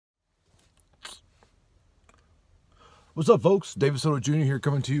What's up, folks? David Soto Jr. here,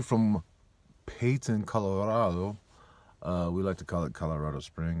 coming to you from Peyton, Colorado. We like to call it Colorado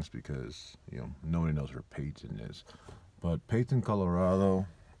Springs because nobody knows where Peyton is. But Peyton, Colorado,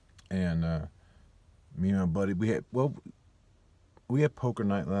 and me and my buddy, we had poker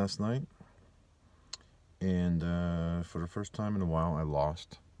night last night, and for the first time in a while, I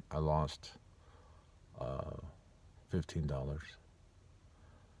lost. I lost $15.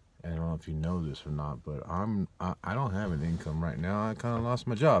 And I don't know if you know this or not, but I don't have an income right now. I kind of lost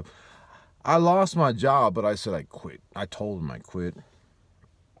my job. I lost my job, but I said I quit. I told them I quit,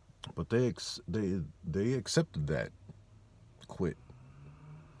 but they accepted that quit.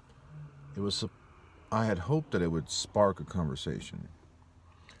 I had hoped that it would spark a conversation.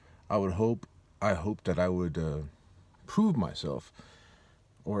 I hoped that I would prove myself,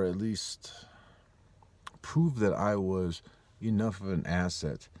 or at least prove that I was enough of an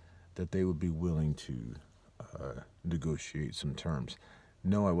asset that they would be willing to negotiate some terms.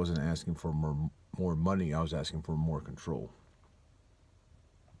 No, I wasn't asking for more money. I was asking for more control.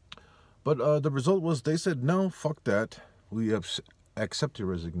 But the result was they said, no, fuck that. We accept your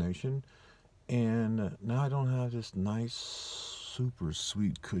resignation. And now I don't have this nice, super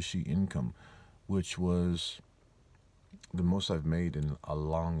sweet, cushy income, which was the most I've made in a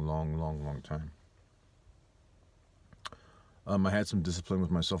long time. I had some discipline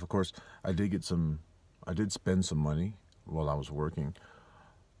with myself. Of course, I did spend some money while I was working.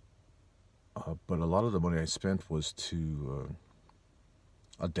 But a lot of the money I spent was to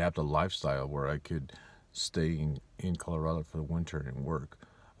adapt a lifestyle where I could stay in Colorado for the winter and work.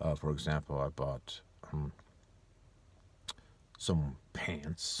 For example, I bought some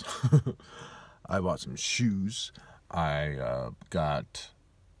pants. I bought some shoes. I got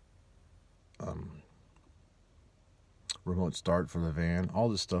remote start for the van, all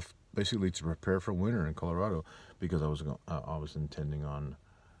this stuff basically to prepare for winter in Colorado, because I was intending on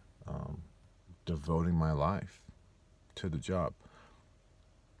devoting my life to the job.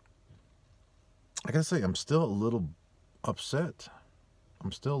 I gotta say, I'm still a little upset.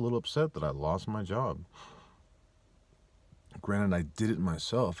 That I lost my job. Granted, I did it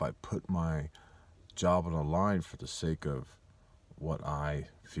myself. I put my job on the line for the sake of what I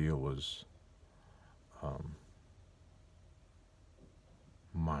feel was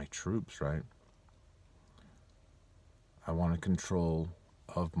my troops, right? I wanted control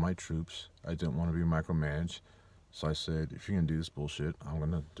of my troops. I didn't want to be micromanaged. So I said, if you're going to do this bullshit,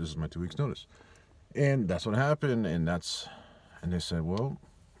 this is my 2 weeks notice. And that's what happened. And they said, well,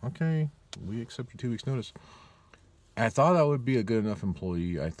 okay, we accept your 2 weeks notice. I thought I would be a good enough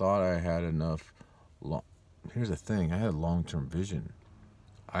employee. I thought I had enough. Here's the thing. I had a long-term vision.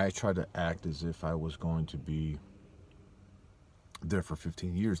 I tried to act as if I was going to be there for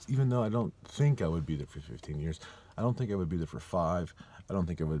 15 years, even though I don't think I would be there for 15 years. I don't think I would be there for 5. I don't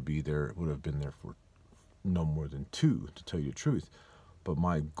think I would have been there for no more than 2, to tell you the truth. But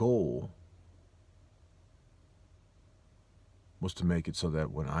my goal was to make it so that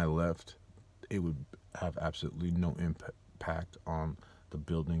when I left, it would have absolutely no impact on the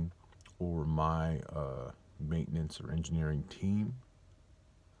building or my maintenance or engineering team.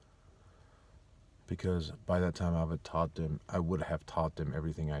 Because by that time I would have taught them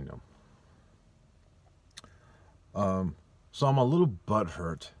everything I know. So I'm a little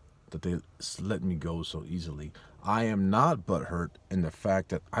butthurt that they let me go so easily. I am not butthurt in the fact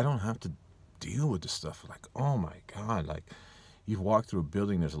that I don't have to deal with this stuff. Like, oh my God, like you walk through a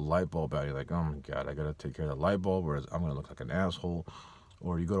building, there's a light bulb out, you're like, oh my God, I gotta take care of the light bulb, or I'm gonna look like an asshole.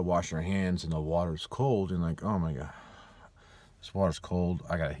 Or you go to wash your hands and the water's cold, and like, oh my God, this water's cold,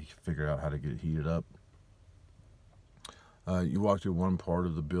 I gotta figure out how to get it heated up. You walk through one part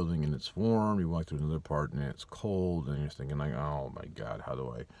of the building and it's warm, you walk through another part and it's cold, and you're thinking like, oh my God, how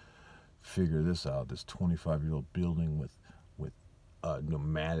do I figure this out? This 25-year-old building with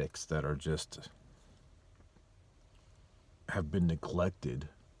pneumatics that are just have been neglected.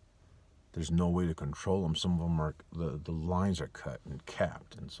 There's no way to control them. Some of them are, the lines are cut and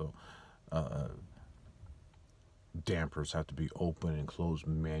capped, and so dampers have to be open and closed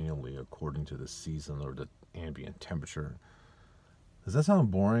manually according to the season or the ambient temperature. Does that sound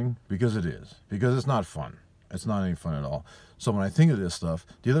boring? Because it is. Because it's not fun. It's not any fun at all. So when I think of this stuff,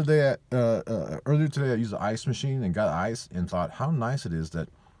 the other day, earlier today, I used the ice machine and got ice and thought how nice it is that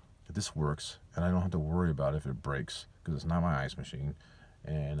this works and I don't have to worry about if it breaks, because it's not my ice machine,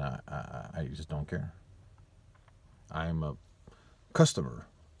 and I just don't care. I'm a customer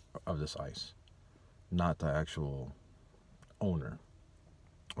of this ice, not the actual owner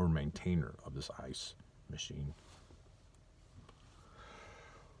or maintainer of this ice machine.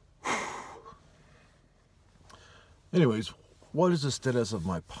 Anyways, what is the status of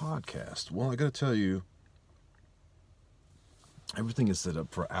my podcast? Well, I got to tell you, everything is set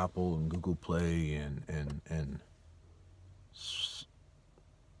up for Apple and Google Play and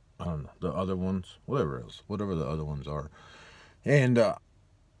I don't know, the other ones, whatever the other ones are. And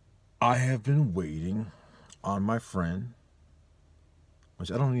I have been waiting on my friend, which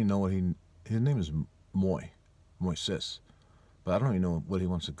I don't even know what his name is Moises, but I don't even know what he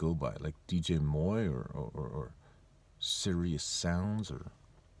wants to go by, like DJ Moy or Serious Sounds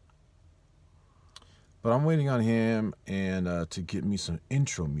But I'm waiting on him and to get me some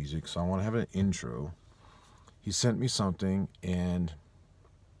intro music, so I want to have an intro. He sent me something, and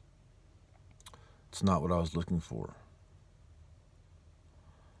it's not what I was looking for.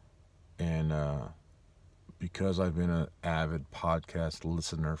 And because I've been an avid podcast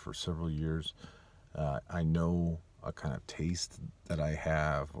listener for several years, I know a kind of taste that I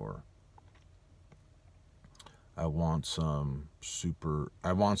have, or I want some super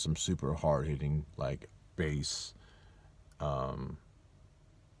hard hitting, like, bass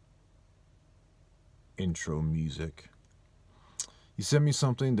intro music. He sent me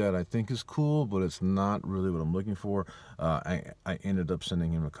something that I think is cool, but it's not really what I'm looking for. I ended up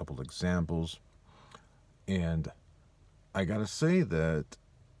sending him a couple examples, and I gotta say that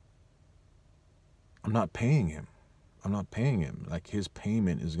I'm not paying him. Like, his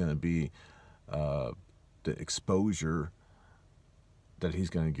payment is gonna be the exposure that he's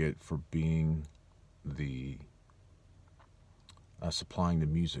gonna get for being the supplying the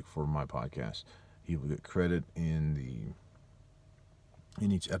music for my podcast. He will get credit in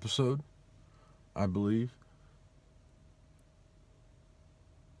each episode, I believe.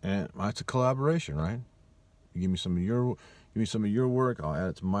 And it's a collaboration, right? You give me some of your work, I'll add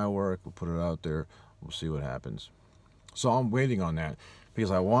it to my work, we'll put it out there, we'll see what happens. So I'm waiting on that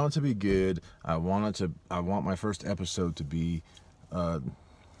because I want it to be good. I want my first episode to be,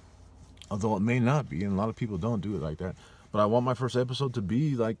 although it may not be, and a lot of people don't do it like that, but I want my first episode to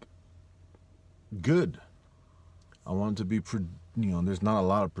be, like, good. I want it to be, there's not a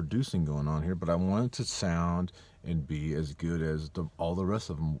lot of producing going on here, but I want it to sound and be as good as all the rest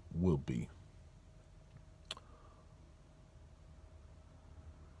of them will be.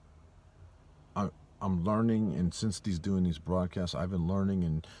 I'm learning, and since doing these broadcasts, I've been learning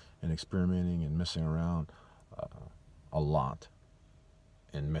and experimenting and messing around a lot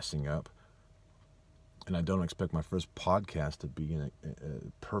and messing up. And I don't expect my first podcast to be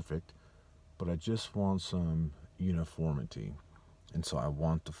perfect, but I just want some uniformity. And so I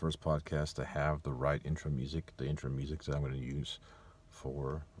want the first podcast to have the right intro music, the intro music that I'm going to use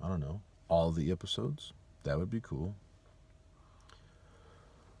for, I don't know, all the episodes. That would be cool.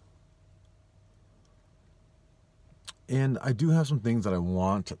 And I do have some things that I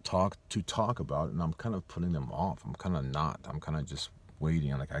want to talk about, and I'm kind of putting them off. I'm kind of just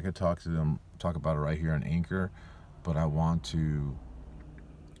waiting. Like, I could talk about it right here on Anchor, but I want to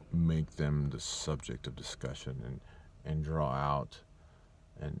make them the subject of discussion and draw out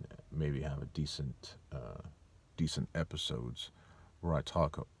and maybe have a decent episodes where I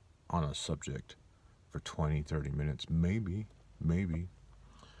talk on a subject for 20-30 minutes, maybe.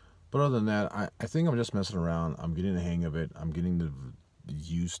 But other than that, I think I'm just messing around. I'm getting the hang of it. I'm getting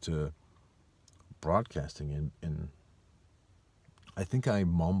used to broadcasting, and I think I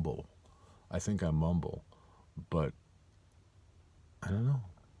mumble, but I don't know.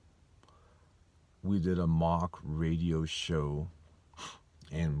 We did a mock radio show,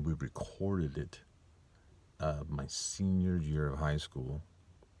 and we recorded it my senior year of high school.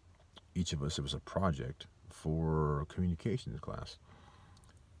 Each of us, it was a project for a communications class.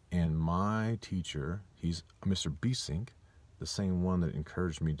 And my teacher, he's Mr. Biesink, the same one that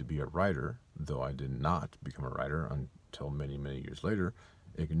encouraged me to be a writer, though I did not become a writer until many, many years later,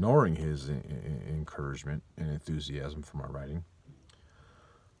 ignoring his encouragement and enthusiasm for my writing.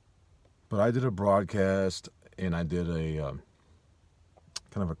 But I did a broadcast, and I did a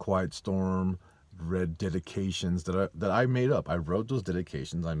kind of a quiet storm, read dedications that I made up. I wrote those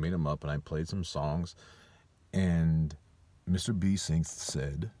dedications, I made them up, and I played some songs. And Mr. Biesink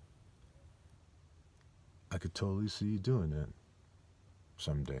said, I could totally see you doing that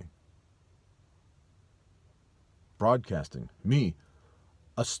someday. Broadcasting. Me,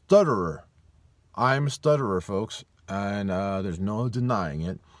 a stutterer. I'm a stutterer, folks, and there's no denying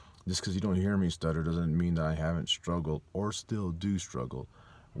it. Just because you don't hear me stutter doesn't mean that I haven't struggled or still do struggle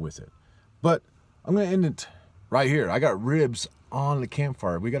with it. But I'm going to end it right here. I got ribs on the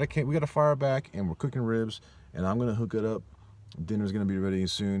campfire. We got a fire back, and we're cooking ribs, and I'm going to hook it up. Dinner's going to be ready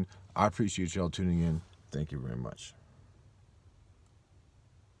soon. I appreciate y'all tuning in. Thank you very much.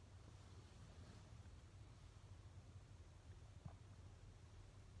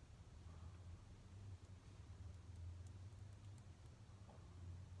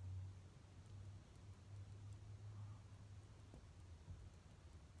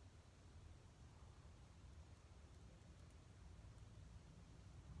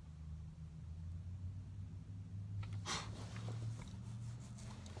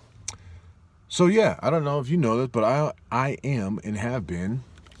 So yeah, I don't know if you know this, but I am and have been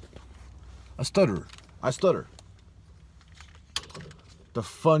a stutterer. I stutter. The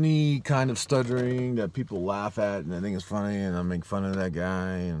funny kind of stuttering that people laugh at and I think it's funny, and I make fun of that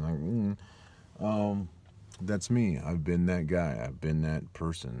guy, and that's me. I've been that guy. I've been that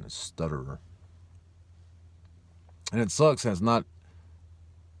person, a stutterer. And it sucks. It's not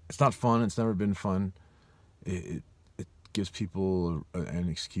fun. It's never been fun. It gives people an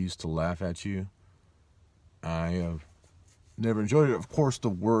excuse to laugh at you. I have never enjoyed it. Of course, the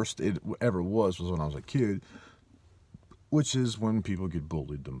worst it ever was when I was a kid, which is when people get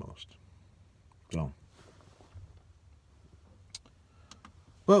bullied the most. So,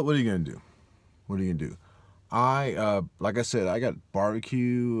 but what are you gonna do? What are you gonna do? Like I said, I got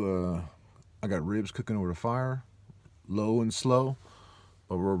barbecue. I got ribs cooking over the fire, low and slow.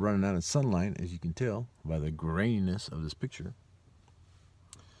 But we're running out of sunlight, as you can tell by the graininess of this picture.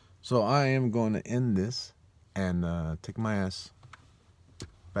 So I am going to end this and take my ass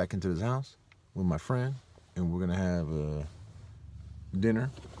back into this house with my friend, and we're going to have dinner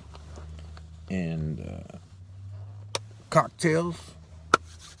and cocktails.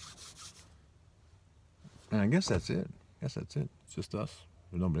 And I guess that's it. It's just us.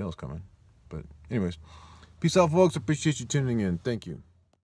 There's nobody else coming. But anyways, peace out, folks. Appreciate you tuning in. Thank you.